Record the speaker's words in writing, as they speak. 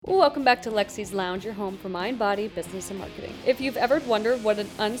Welcome back to Lexi's Lounge, your home for mind, body, business, and marketing. If you've ever wondered what an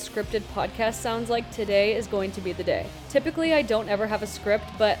unscripted podcast sounds like, today is going to be the day. Typically, I don't ever have a script,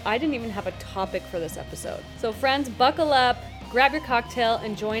 but I didn't even have a topic for this episode. So friends, buckle up, grab your cocktail,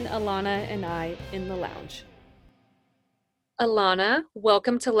 and join Ilana and I in the lounge. Ilana,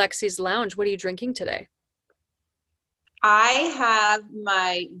 welcome to Lexi's Lounge. What are you drinking today? I have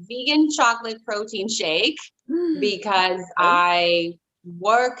my vegan chocolate protein shake because I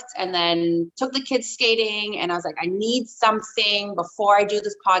worked and then took the kids skating, and I was like, I need something before I do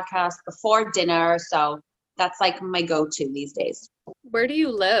this podcast, before dinner. So that's like my go-to these days. Where do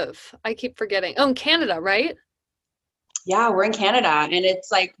you live? I keep forgetting. Oh, in Canada, right? Yeah, we're in Canada, and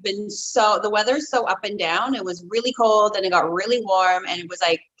it's like the weather's so up and down. It was really cold and it got really warm, and it was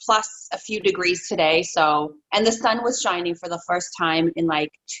like plus a few degrees today. So, and the sun was shining for the first time in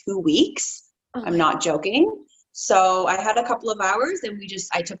like 2 weeks. I'm not joking. So I had a couple of hours and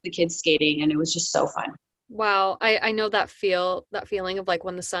I took the kids skating, and it was just so fun. Wow, I know that feeling of like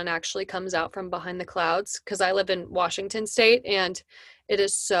when the sun actually comes out from behind the clouds, because I live in Washington State and it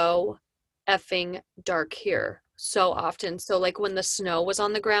is so effing dark here so often. So like when the snow was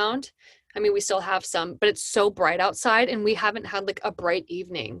on the ground, I mean, we still have some, but it's so bright outside and we haven't had like a bright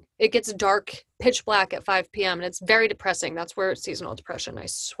evening. It gets dark, pitch black at 5 p.m. and it's very depressing. That's where seasonal depression, I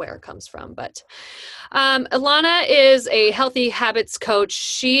swear, comes from. But Ilana is a healthy habits coach.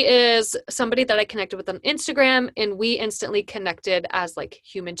 She is somebody that I connected with on Instagram, and we instantly connected as like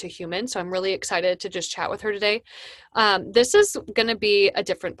human to human. So I'm really excited to just chat with her today. This is going to be a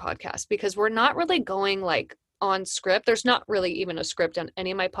different podcast because we're not really going like on script. There's not really even a script on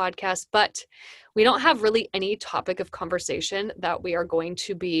any of my podcasts, but we don't have really any topic of conversation that we are going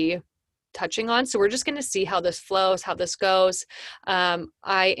to be touching on. So we're just going to see how this flows, how this goes.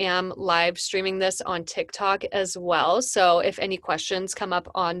 I am live streaming this on TikTok as well. So if any questions come up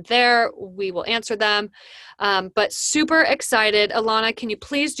on there, we will answer them. But super excited. Ilana, can you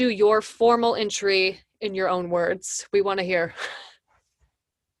please do your formal entry in your own words? We want to hear.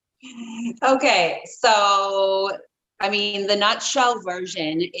 Okay, so I mean, the nutshell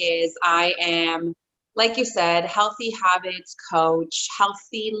version is I am, like you said, healthy habits coach.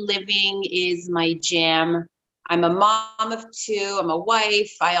 Healthy living is my jam. I'm a mom of two. I'm a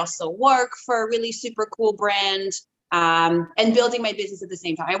wife. I also work for a really super cool brand, and building my business at the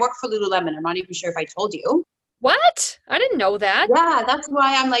same time. I work for Lululemon. I'm not even sure if I told you. What? I didn't know that. Yeah, that's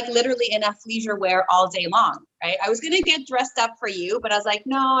why I'm like literally in athleisure wear all day long, right? I was gonna get dressed up for you, but I was like,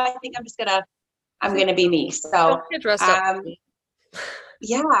 no, I think I'm gonna be me. So Don't get dressed up.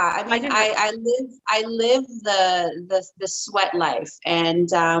 yeah, I mean, I live the sweat life, and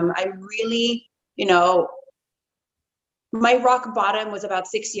I really, my rock bottom was about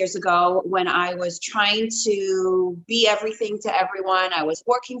 6 years ago when I was trying to be everything to everyone. I was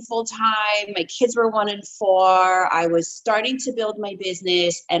working full time. My kids were 1 and 4. I was starting to build my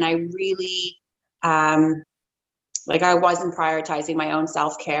business, and I really, I wasn't prioritizing my own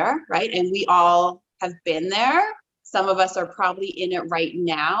self-care, right? And we all have been there. Some of us are probably in it right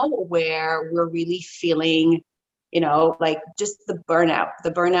now where we're really feeling, like just the burnout.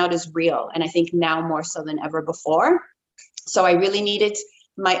 The burnout is real. And I think now more so than ever before. So I really needed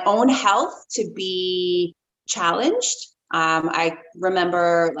my own health to be challenged. I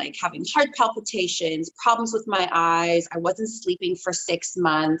remember like having heart palpitations, problems with my eyes. I wasn't sleeping for 6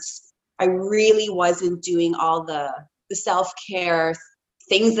 months. I really wasn't doing all the self-care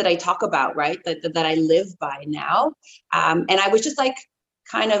things that I talk about, right? That I live by now. And I was just like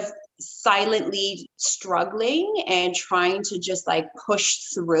kind of silently struggling and trying to just like push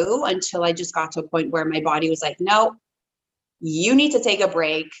through until I just got to a point where my body was like, no, you need to take a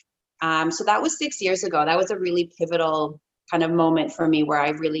break. So that was 6 years ago. That was a really pivotal kind of moment for me where I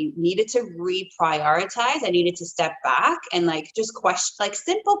really needed to reprioritize. I needed to step back and like just question, like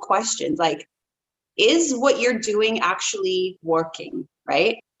simple questions, like, is what you're doing actually working,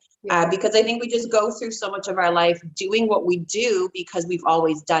 right? Yeah. Because I think we just go through so much of our life doing what we do because we've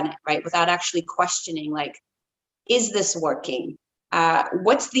always done it, right? Without actually questioning, like, is this working?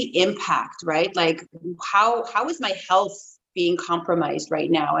 What's the impact, right? Like, how is my health being compromised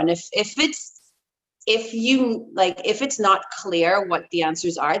right now? And if it's not clear what the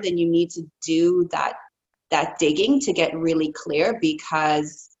answers are, then you need to do that digging to get really clear,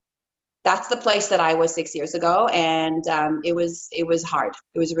 because that's the place that I was 6 years ago. And it was hard.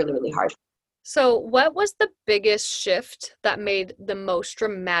 It was really, really hard. So what was the biggest shift that made the most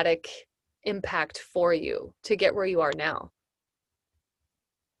dramatic impact for you to get where you are now?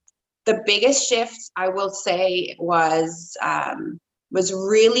 The biggest shift, I will say, was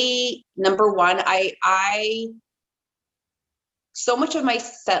really, number one, I so much of my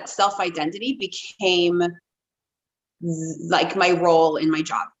self identity became like my role in my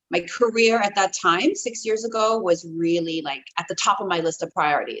job. My career at that time, 6 years ago, was really like at the top of my list of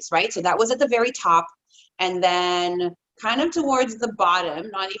priorities, right? So that was at the very top. And then kind of towards the bottom,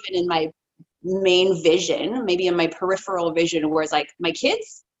 not even in my main vision, maybe in my peripheral vision, where it's like my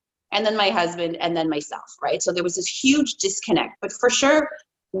kids and then my husband and then myself, right? So there was this huge disconnect. But for sure,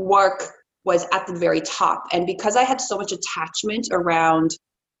 work was at the very top. And because I had so much attachment around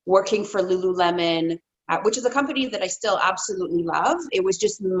working for Lululemon, which is a company that I still absolutely love. It was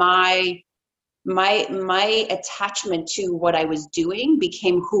just my attachment to what I was doing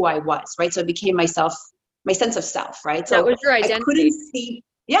became who I was, right? So it became myself, my sense of self, right? That So was your I identity. couldn't see,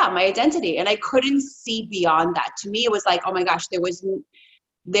 yeah, my identity, and I couldn't see beyond that. To me, it was like, oh my gosh, there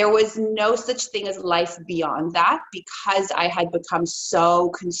was no such thing as life beyond that, because I had become so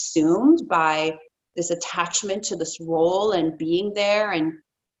consumed by this attachment to this role and being there, and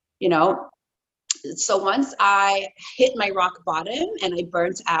you know so once I hit my rock bottom and I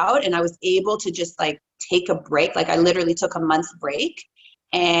burnt out and I was able to just like take a break, like I literally took a month break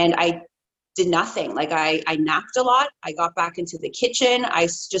and I did nothing. Like I napped a lot. I got back into the kitchen. I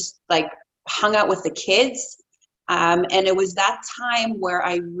just like hung out with the kids. And it was that time where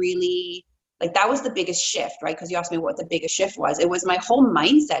I really, like, that was the biggest shift, right? Because you asked me what the biggest shift was. It was my whole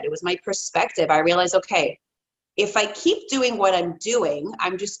mindset. It was my perspective. I realized, okay, if I keep doing what I'm doing,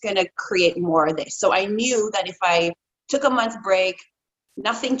 I'm just going to create more of this. So I knew that if I took a month break,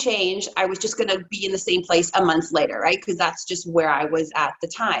 nothing changed. I was just going to be in the same place a month later, right? Because that's just where I was at the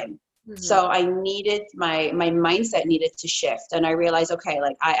time. Mm-hmm. So I needed my mindset needed to shift. And I realized, okay,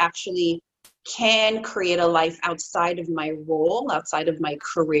 like I actually can create a life outside of my role, outside of my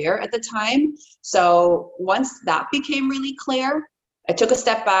career at the time. So once that became really clear, I took a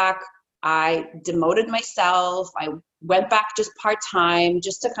step back. I demoted myself. I went back just part-time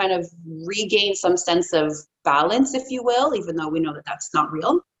just to kind of regain some sense of balance, if you will, even though we know that that's not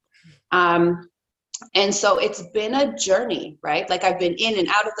real. And so it's been a journey, right? Like I've been in and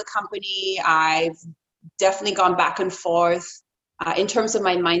out of the company. I've definitely gone back and forth in terms of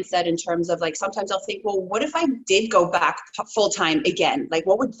my mindset, in terms of like, sometimes I'll think, well, what if I did go back full time again? Like,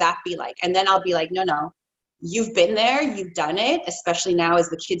 what would that be like? And then I'll be like, no, no, you've been there, you've done it, especially now as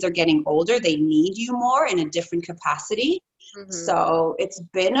the kids are getting older, they need you more in a different capacity. Mm-hmm. So it's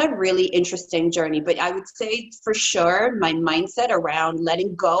been a really interesting journey, but I would say for sure my mindset around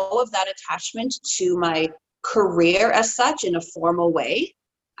letting go of that attachment to my career as such in a formal way.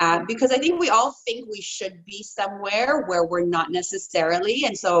 Because I think we all think we should be somewhere where we're not necessarily.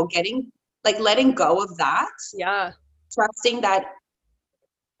 And so letting go of that, Yeah. trusting that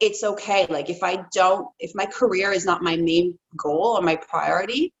it's okay. Like if my career is not my main goal or my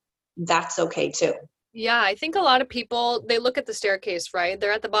priority, that's okay too. Yeah, I think a lot of people, they look at the staircase, right?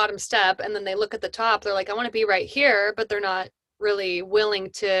 They're at the bottom step and then they look at the top. They're like, I want to be right here, but they're not really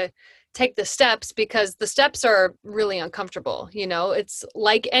willing to take the steps because the steps are really uncomfortable. You know, it's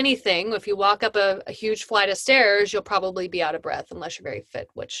like anything. If you walk up a huge flight of stairs, you'll probably be out of breath unless you're very fit,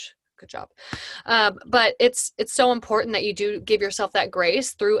 which good job. But it's so important that you do give yourself that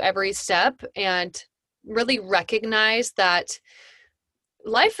grace through every step and really recognize that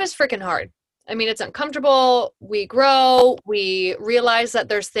life is freaking hard. I mean, it's uncomfortable. We grow. We realize that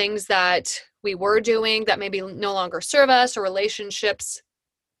there's things that we were doing that maybe no longer serve us, or relationships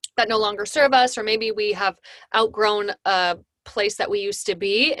that no longer serve us, or maybe we have outgrown a place that we used to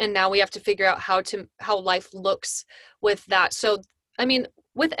be, and now we have to figure out how life looks with that. So, I mean,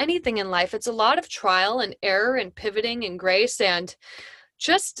 with anything in life, it's a lot of trial and error and pivoting and grace, and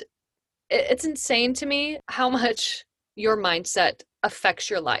just it's insane to me how much your mindset affects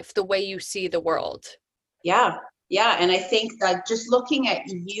your life, the way you see the world. Yeah. Yeah. And I think that just looking at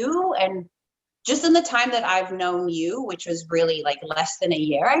you and just in the time that I've known you, which was really like less than a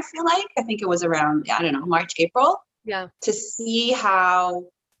year, I think it was around, I don't know, March, April, Yeah. to see how,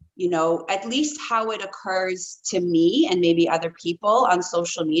 at least how it occurs to me and maybe other people on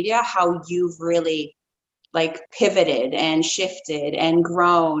social media, how you've really like pivoted and shifted and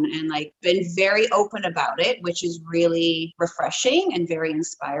grown and like been very open about it, which is really refreshing and very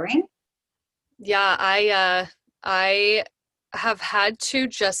inspiring. Yeah, I have had to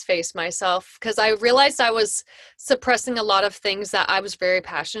just face myself because I realized I was suppressing a lot of things that I was very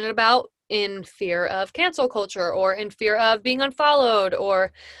passionate about in fear of cancel culture, or in fear of being unfollowed,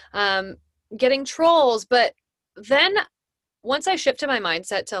 or um, getting trolls. But then once I shifted my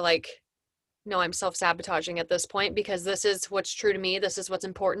mindset to like, no, I'm self-sabotaging at this point because this is what's true to me. This is what's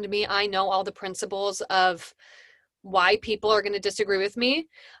important to me. I know all the principles of why people are going to disagree with me.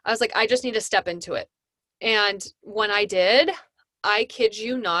 I was like, I just need to step into it. And when I did, I kid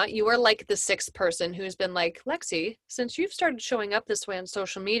you not, you are like the sixth person who's been like, Lexi, since you've started showing up this way on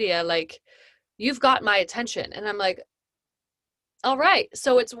social media, like, you've got my attention. And I'm like, all right,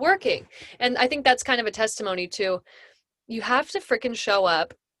 so it's working. And I think that's kind of a testimony to, you have to freaking show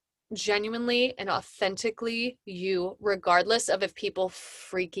up genuinely and authentically you, regardless of if people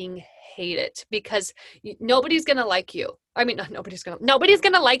freaking hate it, because nobody's gonna like you. I mean, nobody's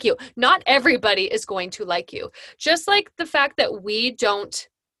gonna like you. Not everybody is going to like you. Just like the fact that we don't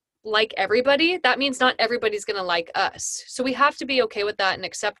like everybody, that means not everybody's going to like us. So we have to be okay with that and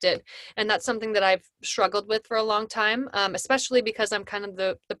accept it. And that's something that I've struggled with for a long time, especially because I'm kind of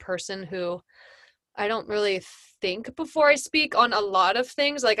the person who, I don't really think before I speak on a lot of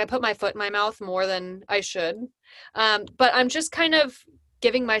things. Like, I put my foot in my mouth more than I should. But I'm just kind of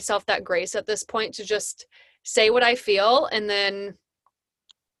giving myself that grace at this point to just say what I feel and then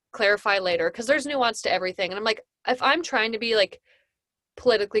clarify later, because there's nuance to everything. And I'm like, if I'm trying to be like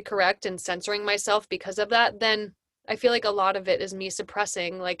politically correct and censoring myself because of that, then I feel like a lot of it is me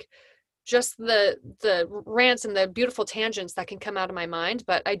suppressing like just the rants and the beautiful tangents that can come out of my mind.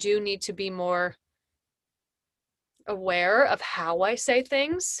 But I do need to be more aware of how I say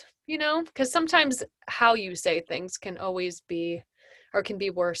things, because sometimes how you say things can always be, or can be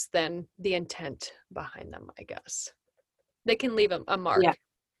worse than the intent behind them, I guess. They can leave a mark. Yeah.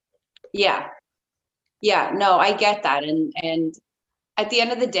 Yeah. Yeah. No, I get that. And at the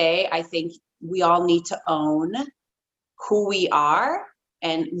end of the day, I think we all need to own who we are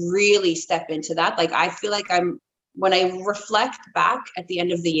and really step into that. Like, I feel like when I reflect back at the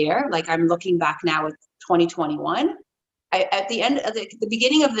end of the year, like I'm looking back now at 2021, at the end of the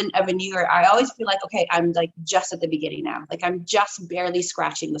beginning of a new year, I always feel like, okay, I'm like just at the beginning now. Like, I'm just barely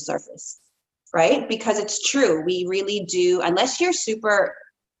scratching the surface, right? Because it's true. We really do, unless you're super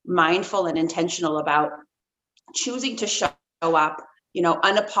mindful and intentional about choosing to show up,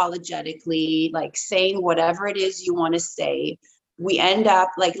 unapologetically, like saying whatever it is you want to say, we end up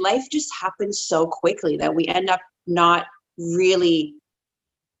like, life just happens so quickly that we end up not really,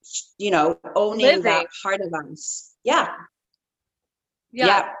 owning Living. that part of us. Yeah.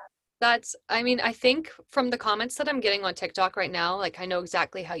 Yeah. I mean, I think from the comments that I'm getting on TikTok right now, like, I know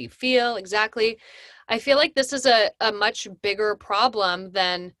exactly how you feel. Exactly. I feel like this is a much bigger problem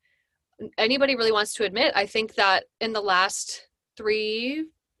than anybody really wants to admit. I think that in the last 3,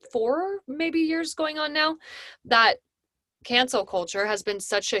 4 maybe years going on now, that cancel culture has been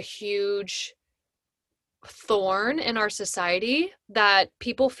such a huge thorn in our society that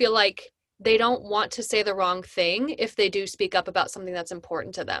people feel like they don't want to say the wrong thing if they do speak up about something that's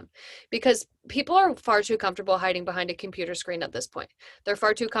important to them, because people are far too comfortable hiding behind a computer screen at this point. They're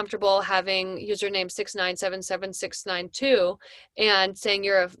far too comfortable having username 6977692 and saying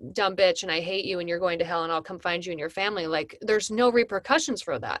you're a dumb bitch and I hate you and you're going to hell and I'll come find you and your family. Like, there's no repercussions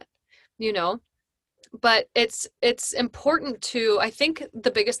for that, but it's important to, I think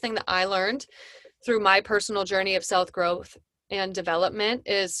the biggest thing that I learned through my personal journey of self-growth and development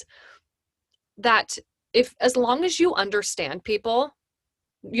is that as long as you understand people,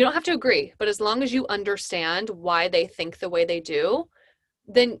 you don't have to agree, but as long as you understand why they think the way they do,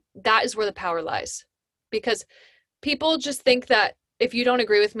 then that is where the power lies. Because people just think that if you don't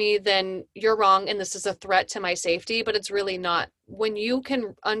agree with me, then you're wrong and this is a threat to my safety, but it's really not. When you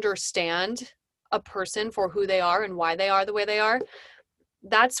can understand a person for who they are and why they are the way they are,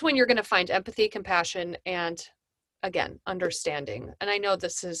 that's when you're going to find empathy, compassion, and again, understanding. And I know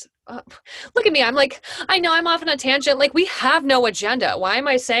this is, look at me. I'm like, I know I'm off on a tangent. Like, we have no agenda. Why am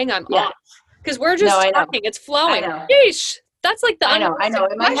I saying I'm off? Because we're just talking. It's flowing. Yeesh. That's like the I know. In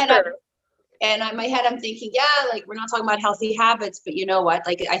my pressure. my head, I'm thinking, yeah, like, we're not talking about healthy habits, but you know what?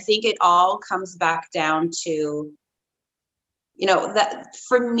 Like, I think it all comes back down to, that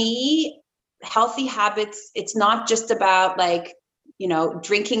for me, healthy habits, it's not just about like,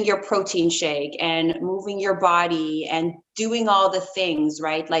 drinking your protein shake and moving your body and doing all the things,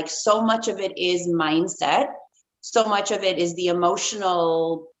 right? Like, so much of it is mindset. So much of it is the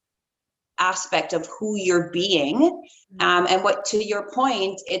emotional aspect of who you're being. And what, to your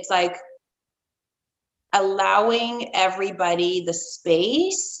point, it's like allowing everybody the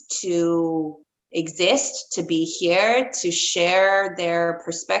space to exist, to be here, to share their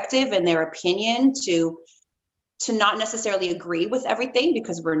perspective and their opinion, to not necessarily agree with everything,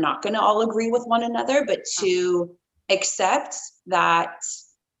 because we're not going to all agree with one another, but to accept that,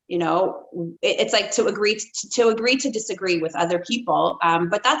 it's like to agree to disagree with other people.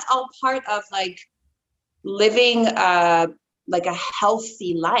 But that's all part of like living like a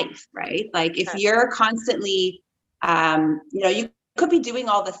healthy life, right? Like, if you're constantly, you could be doing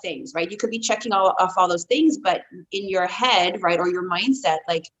all the things, right? You could be checking off all those things, but in your head, right, or your mindset,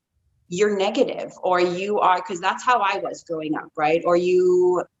 like you're negative, or you are, because that's how I was growing up, right? Or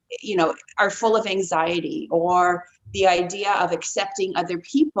you know, are full of anxiety, or the idea of accepting other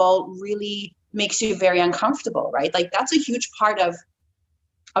people really makes you very uncomfortable, right? Like that's a huge part of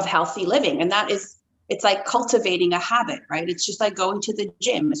healthy living. And that is, it's like cultivating a habit, right? It's just like going to the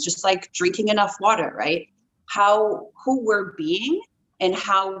gym. It's just like drinking enough water, right? Who we're being and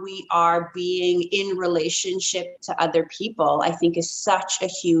how we are being in relationship to other people, I think is such a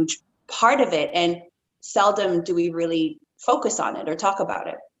huge part of it. And seldom do we really focus on it or talk about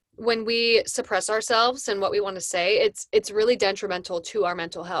it. When we suppress ourselves and what we want to say, it's really detrimental to our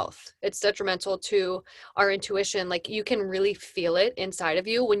mental health. It's detrimental to our intuition. Like you can really feel it inside of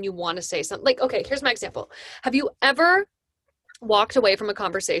you when you want to say something. Like, okay, here's my example. Have you ever walked away from a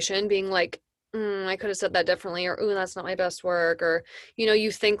conversation being like, I could have said that differently, or, ooh, that's not my best work. Or, you know,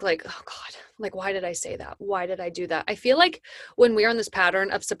 you think like, oh God, like, why did I say that? Why did I do that? I feel like when we're in this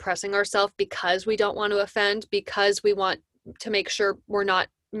pattern of suppressing ourselves because we don't want to offend, because we want to make sure we're not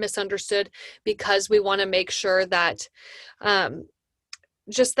misunderstood, because we want to make sure that,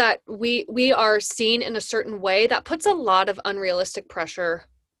 just that we are seen in a certain way, that puts a lot of unrealistic pressure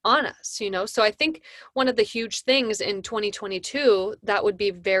on us, you know? So I think one of the huge things in 2022 that would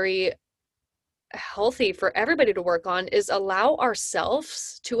be very healthy for everybody to work on is allow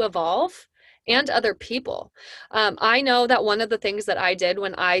ourselves to evolve and other people. I know that one of the things that I did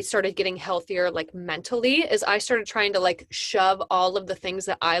when I started getting healthier, like mentally, is I started trying to like shove all of the things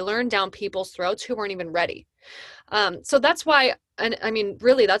that I learned down people's throats who weren't even ready. So that's why, and I mean,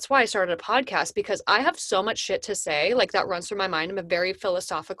 really, that's why I started a podcast, because I have so much shit to say, like that runs through my mind. I'm a very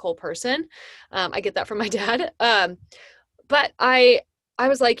philosophical person. I get that from my dad. But I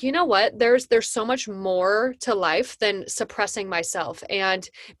was like, you know what? There's so much more to life than suppressing myself and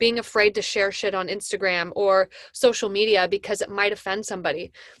being afraid to share shit on Instagram or social media because it might offend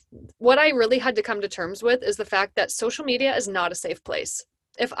somebody. What I really had to come to terms with is the fact that social media is not a safe place.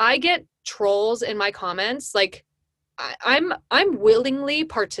 If I get trolls in my comments, like I'm willingly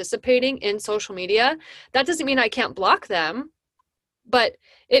participating in social media. That doesn't mean I can't block them, but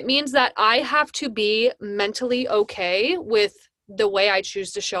it means that I have to be mentally okay with the way I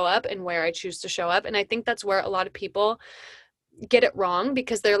choose to show up and where I choose to show up. And I think that's where a lot of people get it wrong,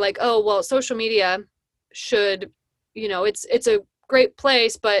 because they're like, oh, well, social media should, you know, it's a great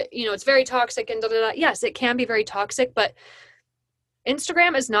place, but you know, it's very toxic and da da da. Yes, it can be very toxic, but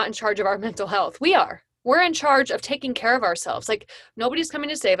Instagram is not in charge of our mental health. We are. We're in charge of taking care of ourselves. Like nobody's coming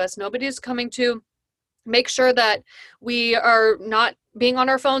to save us. Nobody's coming to make sure that we are not being on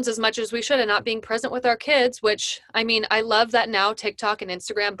our phones as much as we should and not being present with our kids, which, I mean, I love that now TikTok and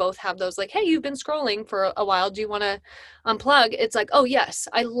Instagram both have those like, hey, you've been scrolling for a while. Do you want to unplug? It's like, oh yes,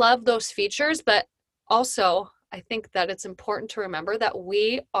 I love those features. But also I think that it's important to remember that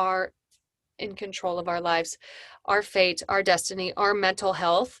we are in control of our lives. Our fate, our destiny, our mental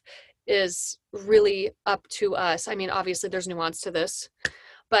health is really up to us. I mean, obviously there's nuance to this,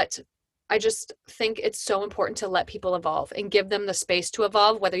 but I just think it's so important to let people evolve and give them the space to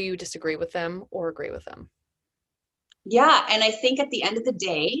evolve, whether you disagree with them or agree with them. Yeah. And I think at the end of the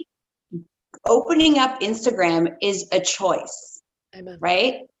day, opening up Instagram is a choice. Amen.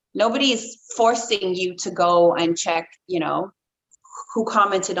 Right? Nobody's forcing you to go and check, you know, who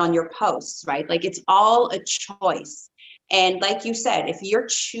commented on your posts, right? Like it's all a choice. And like you said, if you're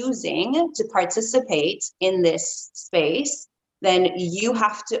choosing to participate in this space, then you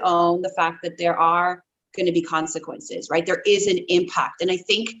have to own the fact that there are going to be consequences, right? There is an impact. And I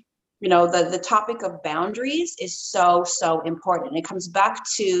think, you know, the topic of boundaries is so, so important. It comes back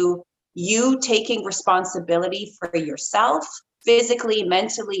to you taking responsibility for yourself, physically,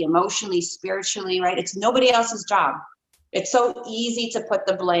 mentally, emotionally, spiritually, right? It's nobody else's job. It's so easy to put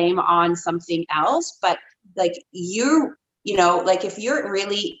the blame on something else, but like you know, like if you're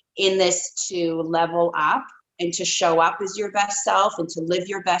really in this to level up and to show up as your best self and to live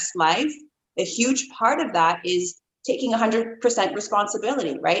your best life, a huge part of that is taking 100%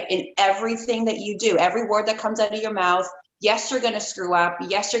 responsibility, right? In everything that you do, every word that comes out of your mouth. Yes, you're going to screw up.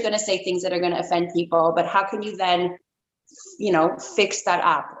 Yes, you're going to say things that are going to offend people, but how can you then, you know, fix that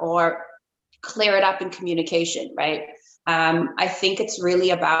up or clear it up in communication, right? I think it's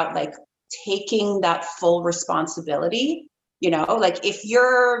really about like taking that full responsibility, you know, like if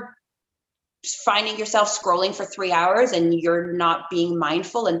you're finding yourself scrolling for 3 hours and you're not being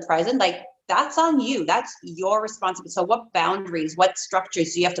mindful and present, like that's on you. That's your responsibility. So what boundaries, what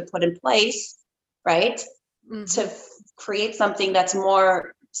structures do you have to put in place, right? Mm-hmm. To create something that's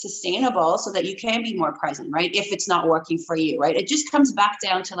more sustainable so that you can be more present, right? If it's not working for you, right? It just comes back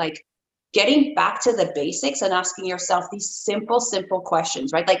down to like getting back to the basics and asking yourself these simple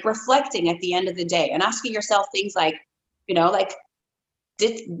questions, right? Like reflecting at the end of the day and asking yourself things like, like,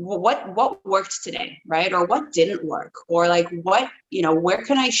 what worked today, right? Or what didn't work? Or like where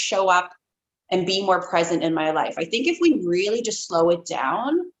can I show up and be more present in my life? I think if we really just slow it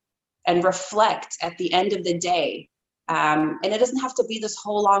down and reflect at the end of the day, and it doesn't have to be this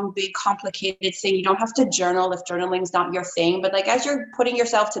whole long, big, complicated thing. You don't have to journal if journaling's not your thing, but like as you're putting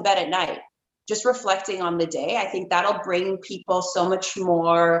yourself to bed at night, just reflecting on the day, I think that'll bring people so much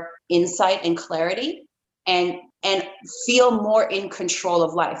more insight and clarity and feel more in control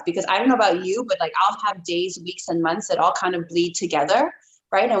of life. Because I don't know about you, but like I'll have days, weeks, and months that all kind of bleed together,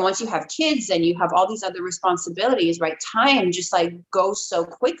 right? And once you have kids and you have all these other responsibilities, right? Time just like goes so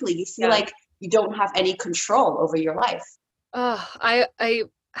quickly. You feel Yeah. like you don't have any control over your life. I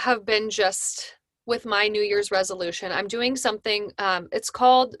have been just with my New Year's resolution. I'm doing something. It's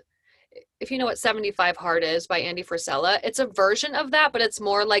called, if you know what 75 Hard is by Andy Frisella, it's a version of that, but it's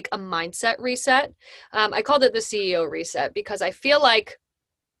more like a mindset reset. I called it the CEO reset because I feel like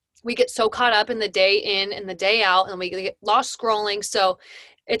we get so caught up in the day in and the day out and we get lost scrolling. So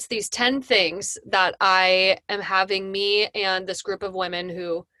it's these 10 things that I am having me and this group of women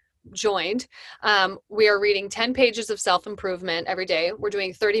who joined. We are reading 10 pages of self-improvement every day. We're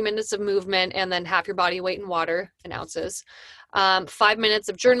doing 30 minutes of movement and then half your body weight in water in ounces. 5 minutes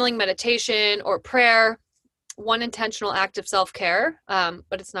of journaling, meditation, or prayer, one intentional act of self-care.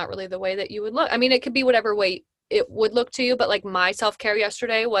 But it's not really the way that you would look. I mean, it could be whatever way it would look to you, but like my self-care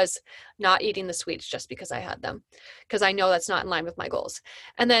yesterday was not eating the sweets just because I had them, because I know that's not in line with my goals.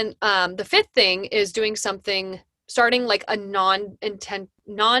 And then the fifth thing is doing something, starting like a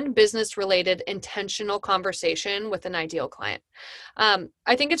non-business related intentional conversation with an ideal client.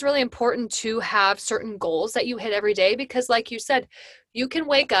 I think it's really important to have certain goals that you hit every day, because like you said, you can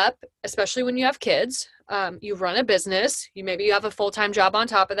wake up, especially when you have kids, you run a business, maybe you have a full-time job on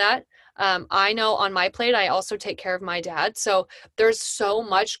top of that. I know on my plate, I also take care of my dad. So there's so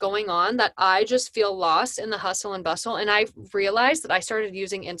much going on that I just feel lost in the hustle and bustle. And I realized that I started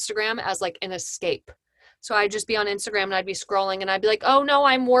using Instagram as like an escape. So I'd just be on Instagram and I'd be scrolling and I'd be like, oh no,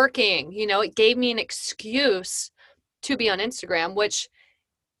 I'm working. It gave me an excuse to be on Instagram, which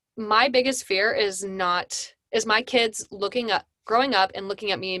my biggest fear is my kids growing up and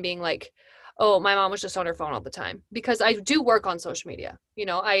looking at me and being like, oh, my mom was just on her phone all the time. Because I do work on social media.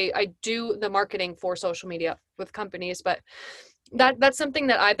 I do the marketing for social media with companies, but that's something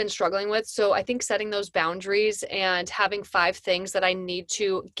that I've been struggling with. So I think setting those boundaries and having 5 things that I need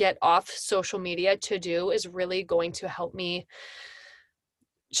to get off social media to do is really going to help me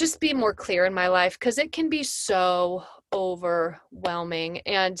just be more clear in my life, because it can be so overwhelming.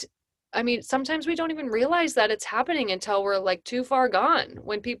 And I mean, sometimes we don't even realize that it's happening until we're like too far gone.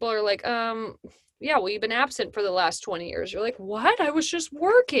 When people are like, yeah, well, you've been absent for the last 20 years. You're like, what? I was just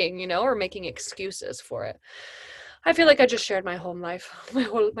working, or making excuses for it. I feel like I just shared my whole life, my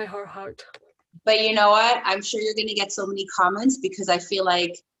whole heart. But you know what? I'm sure you're going to get so many comments because I feel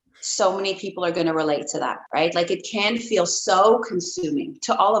like so many people are going to relate to that, right? Like it can feel so consuming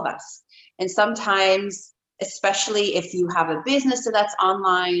to all of us. And sometimes, especially if you have a business that's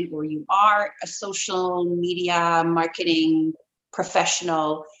online or you are a social media marketing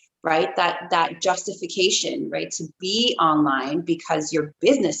professional, right? That justification, right? To be online because your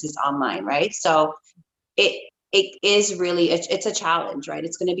business is online, right? So it is really, it's a challenge, right?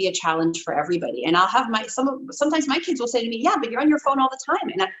 It's going to be a challenge for everybody. And I'll have sometimes my kids will say to me, yeah, but you're on your phone all the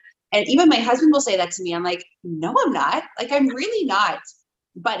time. And even my husband will say that to me. I'm like, no, I'm not. Like, I'm really not.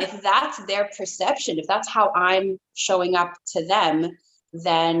 But if that's their perception, if that's how I'm showing up to them,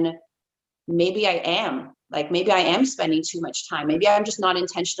 then maybe I am. Like, maybe I am spending too much time. Maybe I'm just not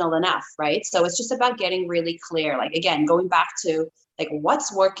intentional enough, right? So it's just about getting really clear. Like, again, going back to like,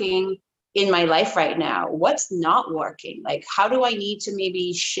 what's working in my life right now? What's not working? Like, how do I need to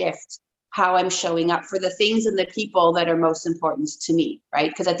maybe shift how I'm showing up for the things and the people that are most important to me, right?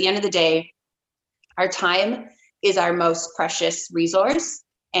 Because at the end of the day, our time is our most precious resource.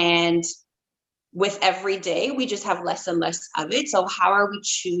 And with every day, we just have less and less of it. So how are we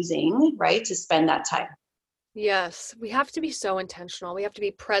choosing, right, to spend that time? Yes, we have to be so intentional. We have to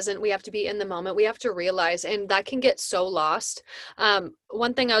be present. We have to be in the moment. We have to realize, and that can get so lost.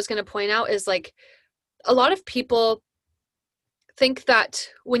 One thing I was going to point out is like a lot of people think that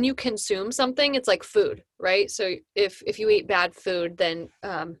when you consume something, it's like food, right? So if you eat bad food, then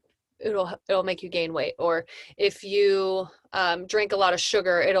it'll make you gain weight, or if you drink a lot of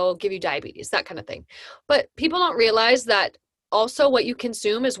sugar, it'll give you diabetes, that kind of thing. But people don't realize that also what you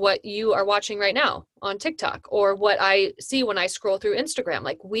consume is what you are watching right now on TikTok, or what I see when I scroll through Instagram.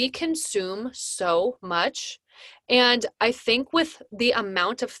 Like, we consume so much. And I think with the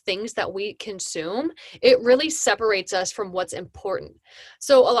amount of things that we consume, it really separates us from what's important.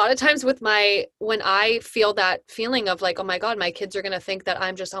 So a lot of times when I feel that feeling of like, oh my God, my kids are going to think that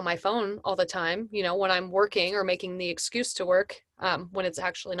I'm just on my phone all the time, when I'm working or making the excuse to work, when it's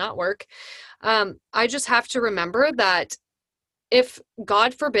actually not work. I just have to remember that if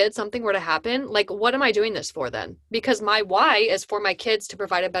God forbid something were to happen, like, what am I doing this for then? Because my why is for my kids to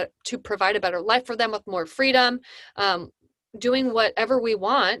provide a better life for them with more freedom, um, doing whatever we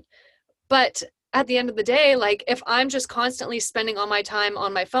want. But at the end of the day, like, if I'm just constantly spending all my time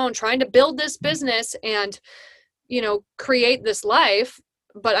on my phone trying to build this business and, create this life,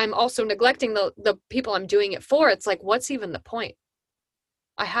 but I'm also neglecting the people I'm doing it for, it's like, what's even the point?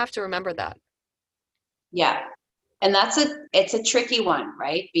 I have to remember that. Yeah. And it's a tricky one,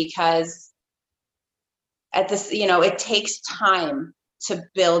 right? Because at this, it takes time to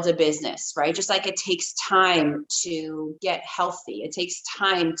build a business, right? Just like it takes time to get healthy. It takes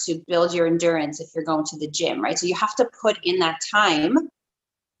time to build your endurance if you're going to the gym, right? So you have to put in that time,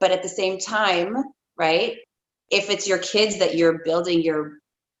 but at the same time, right? If it's your kids that you're building your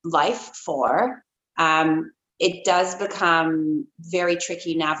life for, it does become very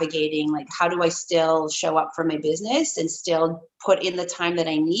tricky navigating, like, how do I still show up for my business and still put in the time that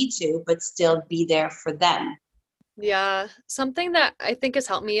I need to, but still be there for them? Yeah, something that I think has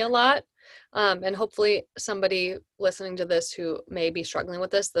helped me a lot, and hopefully somebody listening to this who may be struggling with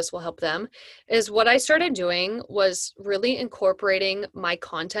this will help them, is what I started doing was really incorporating my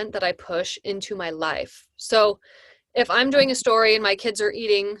content that I push into my life. So if I'm doing a story and my kids are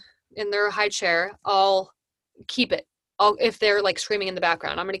eating in their high chair, I'll keep it. If they're like screaming in the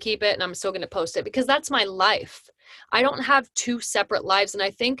background, I'm going to keep it and I'm still going to post it because that's my life. I don't have two separate lives. And I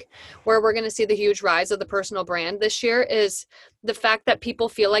think where we're going to see the huge rise of the personal brand this year is the fact that people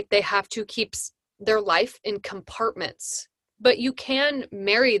feel like they have to keep their life in compartments. But you can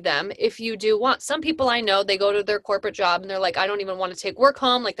marry them if you do want. Some people I know, they go to their corporate job and they're like, I don't even want to take work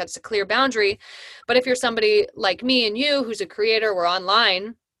home. Like, that's a clear boundary. But if you're somebody like me and you, who's a creator, we're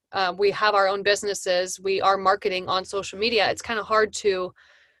online, we have our own businesses, we are marketing on social media, it's kind of hard to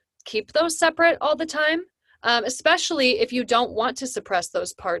keep those separate all the time, especially if you don't want to suppress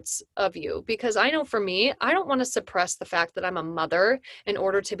those parts of you. Because I know for me, I don't want to suppress the fact that I'm a mother in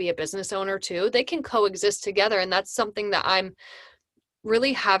order to be a business owner too. They can coexist together. And that's something that I'm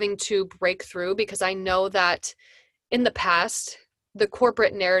really having to break through, because I know that in the past, the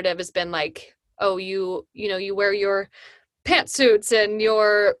corporate narrative has been like, oh, you wear your pantsuits and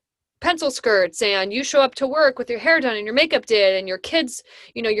your pencil skirts and you show up to work with your hair done and your makeup did, and your kids,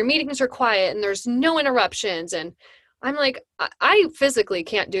 your meetings are quiet and there's no interruptions. And I'm like, I physically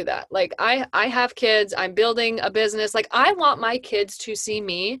can't do that. Like, I have kids, I'm building a business. Like, I want my kids to see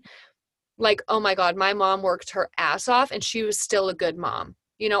me like, oh my God, my mom worked her ass off and she was still a good mom.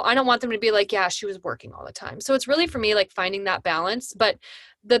 I don't want them to be like, yeah, she was working all the time. So it's really for me like finding that balance. But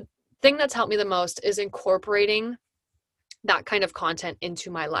the thing that's helped me the most is incorporating that kind of content into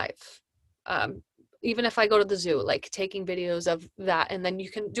my life. Um, Even if I go to the zoo, like taking videos of that, and then you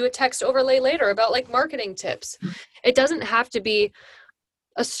can do a text overlay later about like marketing tips. It doesn't have to be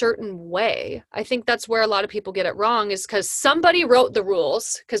a certain way. I think that's where a lot of people get it wrong, is because somebody wrote the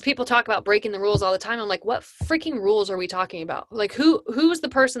rules. Because people talk about breaking the rules all the time. I'm like, what freaking rules are we talking about? Like, who's the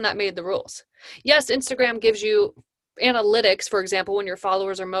person that made the rules? Yes, Instagram gives you analytics, for example, when your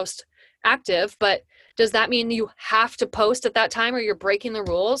followers are most active, but does that mean you have to post at that time or you're breaking the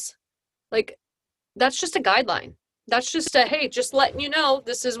rules? Like, that's just a guideline. That's just a, hey, just letting you know,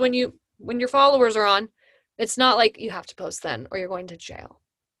 this is when your followers are on. It's not like you have to post then or you're going to jail.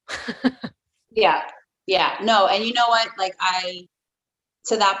 Yeah. Yeah. No. And you know what? Like,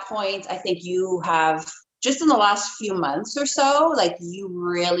 to that point, I think you have, just in the last few months or so, like, you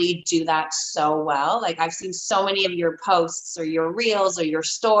really do that so well. Like, I've seen so many of your posts or your reels or your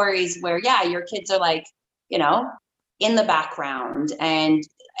stories where, yeah, your kids are like, in the background. And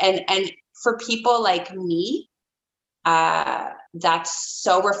for people like me, that's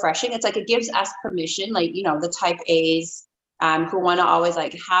so refreshing. It's like, it gives us permission, like, the type A's, who want to always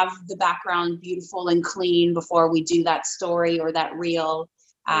like have the background beautiful and clean before we do that story or that reel.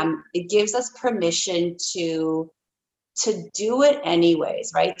 It gives us permission to do it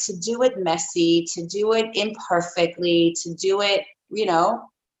anyways, right? To do it messy, to do it imperfectly, to do it,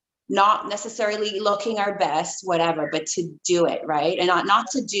 not necessarily looking our best, whatever, but to do it, right? And not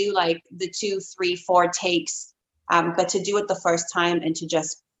to do like the 2, 3, 4 takes, but to do it the first time and to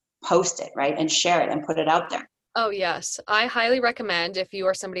just post it, right? And share it and put it out there. Oh, yes. I highly recommend if you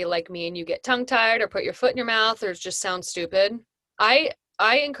are somebody like me and you get tongue tied or put your foot in your mouth or just sound stupid. I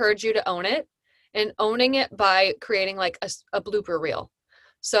I encourage you to own it and owning it by creating like a blooper reel.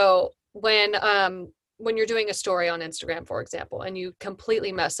 So when you're doing a story on Instagram, for example, and you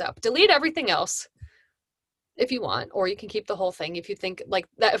completely mess up, delete everything else if you want, or you can keep the whole thing if you think like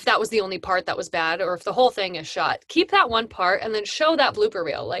that, if that was the only part that was bad, or if the whole thing is shot, keep that one part and then show that blooper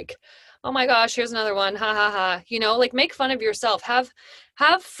reel. Like, oh my gosh, here's another one. Ha ha ha. You know, like make fun of yourself. Have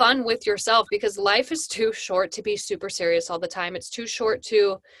fun with yourself because life is too short to be super serious all the time. It's too short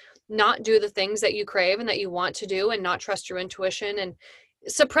to not do the things that you crave and that you want to do and not trust your intuition and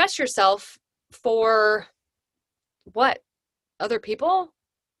suppress yourself for what? Other people?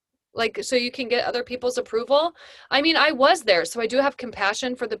 Like so you can get other people's approval. I mean, I was there, so I do have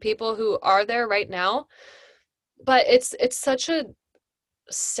compassion for the people who are there right now, but it's such a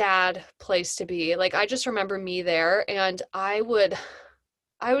sad place to be. Like I just remember me there and I would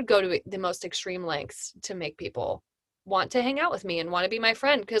go to the most extreme lengths to make people want to hang out with me and want to be my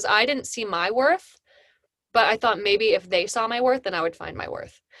friend because I didn't see my worth, but I thought maybe if they saw my worth, then I would find my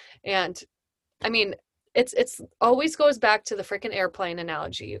worth. And I mean, it's always goes back to the freaking airplane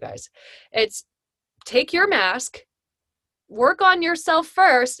analogy, you guys. It's take your mask, work on yourself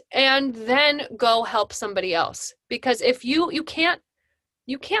first, and then go help somebody else. Because if you can't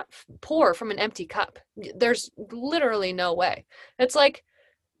pour from an empty cup. There's literally no way. It's like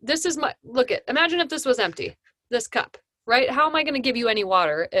this is my look at imagine if this was empty, this cup, right? How am I going to give you any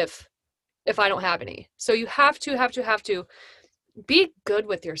water if I don't have any? So you have to be good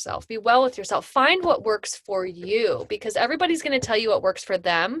with yourself, be well with yourself, find what works for you because everybody's going to tell you what works for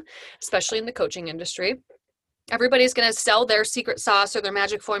them, especially in the coaching industry. Everybody's going to sell their secret sauce or their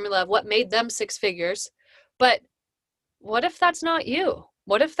magic formula of what made them six figures. But what if that's not you?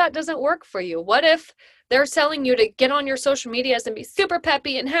 What if that doesn't work for you? What if they're selling you to get on your social medias and be super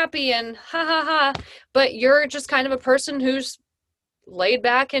peppy and happy and ha ha ha, but you're just kind of a person who's laid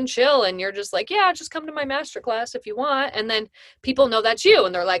back and chill and you're just like, yeah, just come to my masterclass if you want. And then people know that's you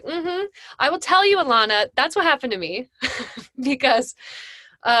and they're like, mm-hmm. I will tell you, Ilana, that's what happened to me because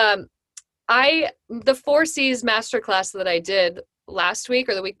um, the 4Cs masterclass that I did last week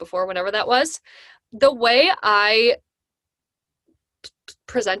or the week before, whenever that was, the way I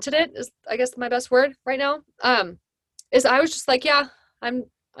presented it is, I guess, my best word right now, is I was just like, yeah, I'm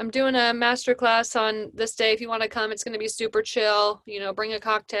I'm doing a master class on this day. If you want to come, it's going to be super chill, bring a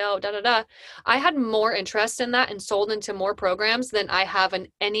cocktail, da da da. I had more interest in that and sold into more programs than I have in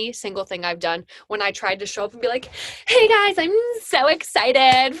any single thing I've done when I tried to show up and be like, hey guys, I'm so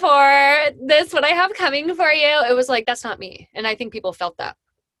excited for this, what I have coming for you. It was like, that's not me. And I think people felt that.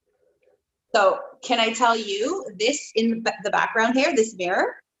 So can I tell you this in the background here, this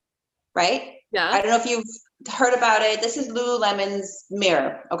mirror, right? Yeah. I don't know if you've heard about it. This is Lululemon's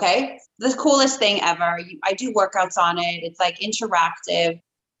mirror. Okay. The coolest thing ever. I do workouts on it. It's like interactive.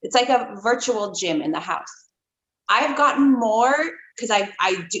 It's like a virtual gym in the house. I've gotten more because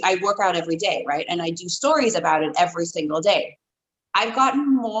I work out every day, right? And I do stories about it every single day. I've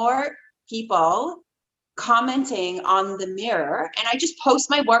gotten more people commenting on the mirror, and I just post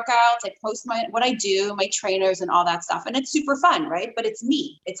my workouts, I post what I do, my trainers and all that stuff, and it's super fun, right? But it's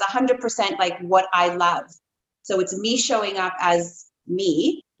me. It's 100% like what I love. So it's me showing up as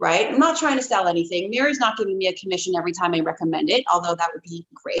me, right? I'm not trying to sell anything. Mirror's not giving me a commission every time I recommend it, although that would be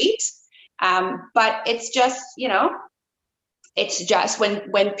great. But it's just, it's just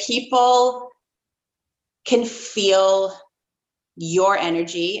when people can feel your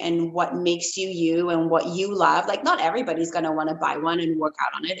energy and what makes you you and what you love. Like, not everybody's going to want to buy one and work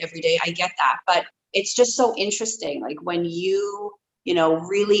out on it every day. I get that. But it's just so interesting. Like when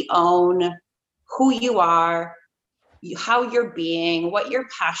really own who you are, how you're being, what you're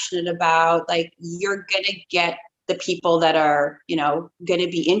passionate about, like you're going to get the people that are, going to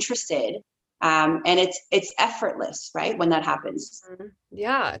be interested. And it's effortless, right? When that happens.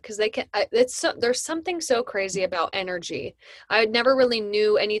 Yeah, because there's something so crazy about energy. I never really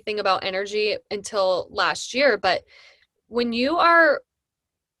knew anything about energy until last year, but when you are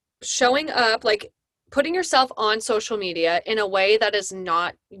showing up, like putting yourself on social media in a way that is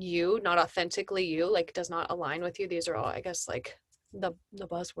not you, not authentically you, like does not align with you. These are all, I guess, like the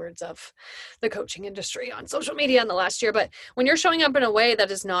buzzwords of the coaching industry on social media in the last year. But when you're showing up in a way that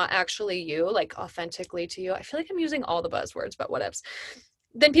is not actually you, like authentically to you, I feel like I'm using all the buzzwords, but whatevs.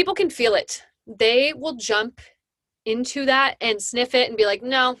 Then people can feel it. They will jump into that and sniff it and be like,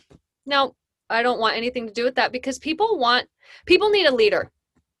 no, no, I don't want anything to do with that, because people need a leader.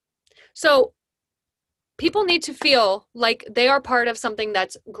 So people need to feel like they are part of something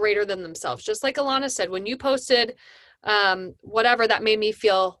that's greater than themselves. Just like Ilana said, when you posted whatever, that made me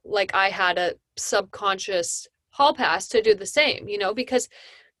feel like I had a subconscious hall pass to do the same, you know, because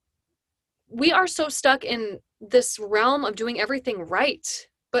we are so stuck in this realm of doing everything right.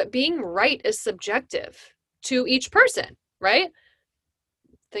 But being right is subjective to each person, right?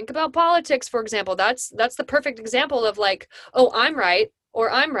 Think about politics, for example. That's the perfect example of like, oh, I'm right or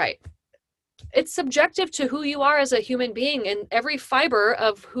I'm right. It's subjective to who you are as a human being and every fiber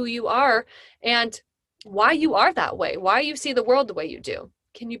of who you are and why you are that way, why you see the world the way you do.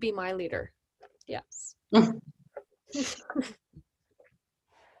 Can you be my leader? Yes.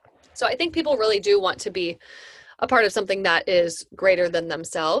 So I think people really do want to be a part of something that is greater than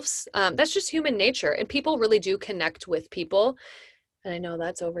themselves. That's just human nature. And people really do connect with people. And I know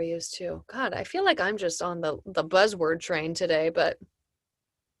that's overused too. God, I feel like I'm just on the buzzword train today, But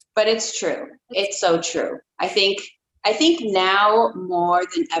it's true. It's so true. I think now more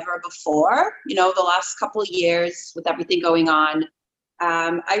than ever before, you know, the last couple of years with everything going on,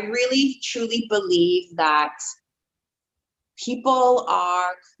 I really truly believe that people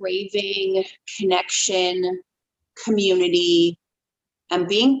are craving connection, community, and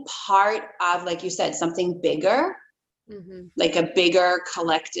being part of, like you said, something bigger, like a bigger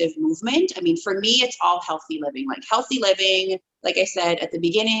collective movement. I mean, for me, it's all healthy living. Like healthy living, like I said at the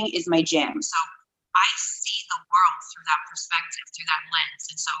beginning, is my jam. So I see the world through that perspective, through that lens.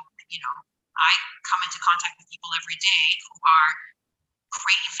 And so, you know, I come into contact with people every day who are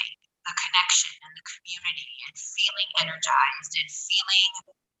craving the connection and the community and feeling energized and feeling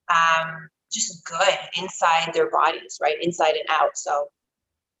just good inside their bodies, right? Inside and out. So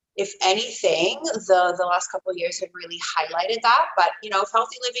if anything, the last couple of years have really highlighted that. But, you know, if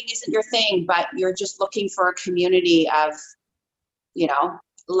healthy living isn't your thing, but you're just looking for a community of, you know,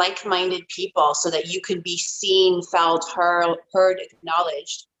 like-minded people so that you can be seen, felt, heard,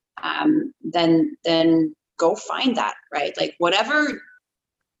 acknowledged, then go find that, right? Like whatever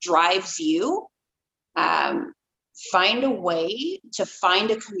drives you, find a way to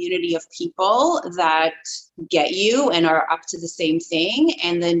find a community of people that get you and are up to the same thing,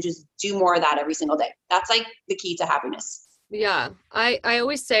 and then just do more of that every single day. That's like the key to happiness. Yeah, I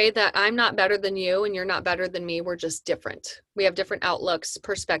always say that I'm not better than you and you're not better than me. We're just different. We have different outlooks,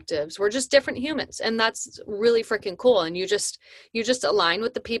 perspectives. We're just different humans. And that's really freaking cool. And you just align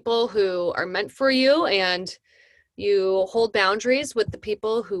with the people who are meant for you and you hold boundaries with the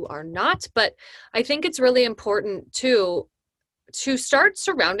people who are not. But I think it's really important to start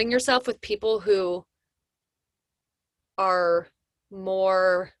surrounding yourself with people who are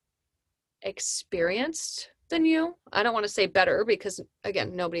more experienced than you. I don't want to say better because,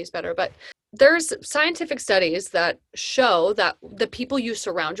 again, nobody's better, but there's scientific studies that show that the people you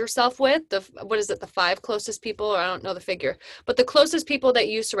surround yourself with, the 5 closest people, or I don't know the figure, but the closest people that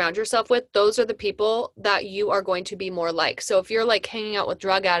you surround yourself with, those are the people that you are going to be more like. So if you're like hanging out with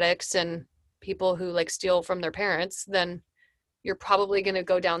drug addicts and people who like steal from their parents, then you're probably going to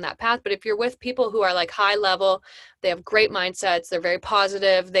go down that path. But if you're with people who are like high level, they have great mindsets, they're very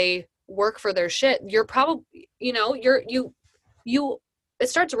positive, they work for their shit, you're probably, you know, you it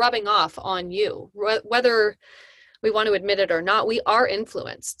starts rubbing off on you, whether we want to admit it or not. We are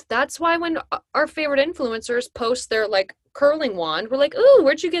influenced. That's why when our favorite influencers post their like curling wand, we're like, ooh,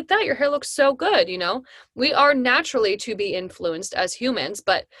 where'd you get that? Your hair looks so good. You know, we are naturally to be influenced as humans,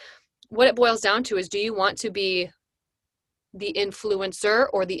 but what it boils down to is, do you want to be the influencer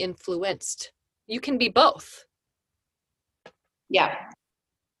or the influenced? You can be both. Yeah.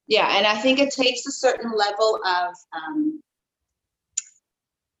 Yeah. And I think it takes a certain level of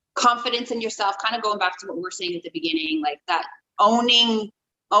confidence in yourself, kind of going back to what we were saying at the beginning, like that owning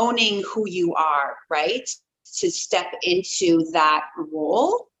who you are, right? To step into that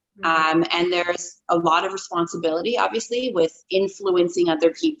role. And there's a lot of responsibility, obviously, with influencing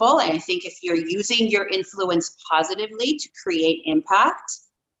other people. And I think if you're using your influence positively to create impact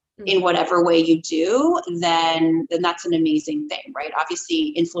in whatever way you do, then that's an amazing thing, right? Obviously,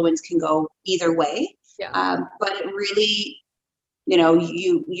 influence can go either way. Yeah. But it really, you know,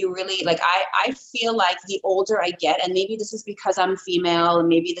 you really, like, I feel like the older I get, and maybe this is because I'm female and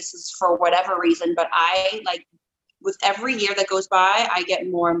maybe this is for whatever reason, but I like, with every year that goes by, I get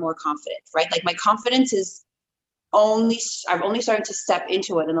more and more confident, right? Like my confidence is I've only started to step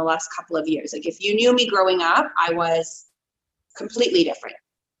into it in the last couple of years. Like if you knew me growing up, I was completely different.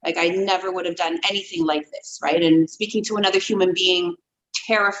 Like I never would have done anything like this, right? And speaking to another human being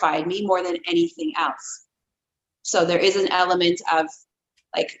terrified me more than anything else. So there is an element of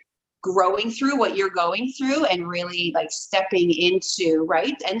like growing through what you're going through and really like stepping into,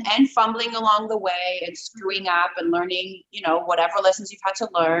 right, and fumbling along the way and screwing up and learning, you know, whatever lessons you've had to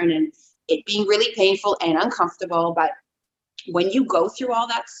learn, and it being really painful and uncomfortable. But when you go through all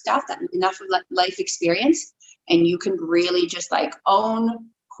that stuff, that enough of life experience, and you can really just like own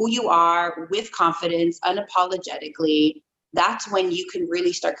who you are with confidence, unapologetically, that's when you can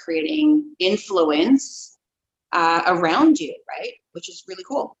really start creating influence around you, right? Which is really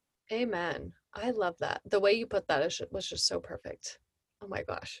cool. Amen. I love that. The way you put that was just so perfect. Oh my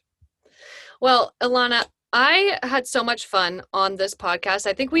gosh. Well, Ilana, I had so much fun on this podcast.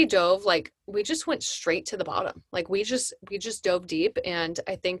 I think we just went straight to the bottom. Like we just dove deep, and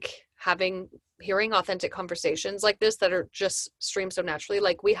I think hearing authentic conversations like this that are just streamed so naturally,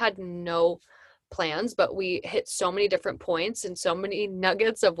 like we had no plans, but we hit so many different points and so many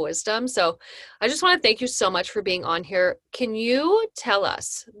nuggets of wisdom. So I just want to thank you so much for being on here. Can you tell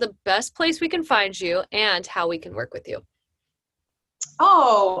us the best place we can find you and how we can work with you?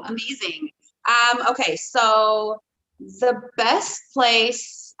 Oh, amazing. Okay, so the best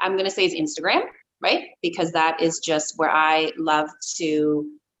place I'm going to say is Instagram, right? Because that is just where I love to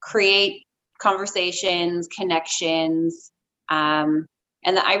create conversations, connections,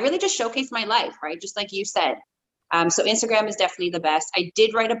 and I really just showcase my life, right? Just like you said. So Instagram is definitely the best. I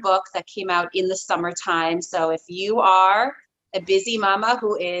did write a book that came out in the summertime. So if you are a busy mama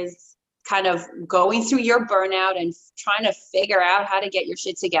who is kind of going through your burnout and trying to figure out how to get your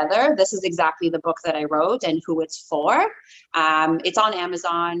shit together, this is exactly the book that I wrote and who it's for. It's on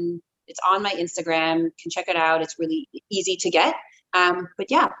Amazon. It's on my Instagram. You can check it out. It's really easy to get. But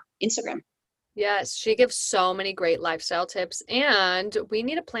yeah, Instagram. Yes, she gives so many great lifestyle tips, and we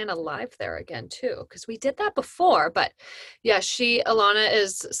need to plan a live there again too, because we did that before. But yeah, Ilana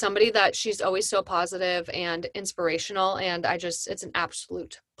is somebody that she's always so positive and inspirational, and it's an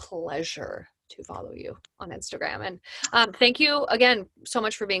absolute pleasure to follow you on Instagram. And thank you again so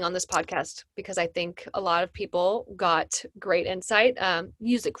much for being on this podcast, because I think a lot of people got great insight.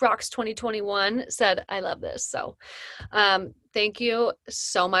 Music Rocks 2021 said, I love this. So thank you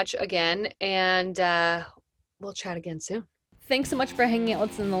so much again, and we'll chat again soon. Thanks so much for hanging out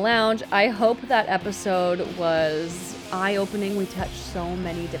with us in the lounge. I hope that episode was eye-opening. We touched so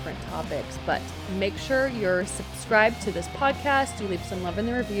many different topics, but make sure you're subscribed to this podcast, you leave some love in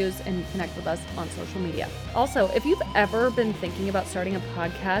the reviews, and connect with us on social media. Also, if you've ever been thinking about starting a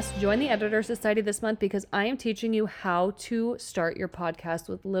podcast, join the Editor Society this month, because I am teaching you how to start your podcast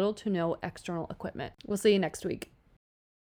with little to no external equipment. We'll see you next week.